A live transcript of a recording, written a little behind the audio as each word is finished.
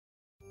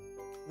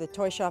The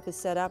toy shop is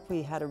set up.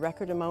 We had a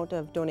record amount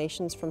of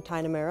donations from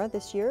Nanaimo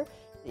this year.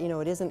 You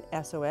know, it isn't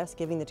SOS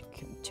giving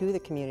to the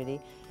community,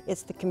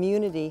 it's the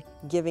community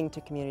giving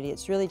to community.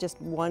 It's really just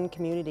one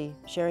community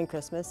sharing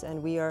Christmas,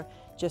 and we are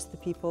just the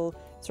people,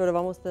 sort of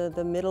almost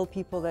the middle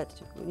people that,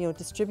 you know,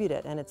 distribute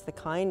it. And it's the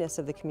kindness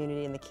of the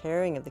community and the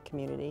caring of the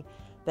community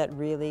that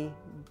really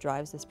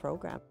drives this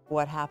program.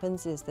 What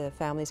happens is the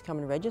families come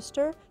and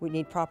register. We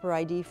need proper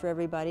ID for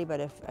everybody,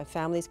 but if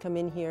families come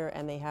in here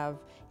and they have,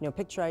 you know,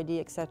 picture ID,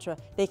 etc.,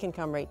 they can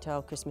come right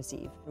till Christmas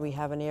Eve. We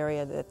have an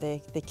area that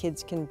the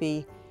kids can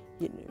be,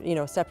 you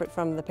know, separate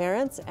from the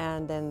parents,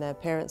 and then the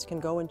parents can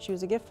go and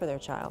choose a gift for their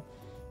child.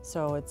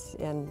 So it's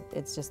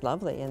just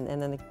lovely, and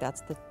then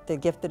that's the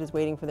gift that is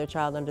waiting for their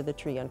child under the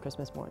tree on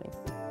Christmas morning.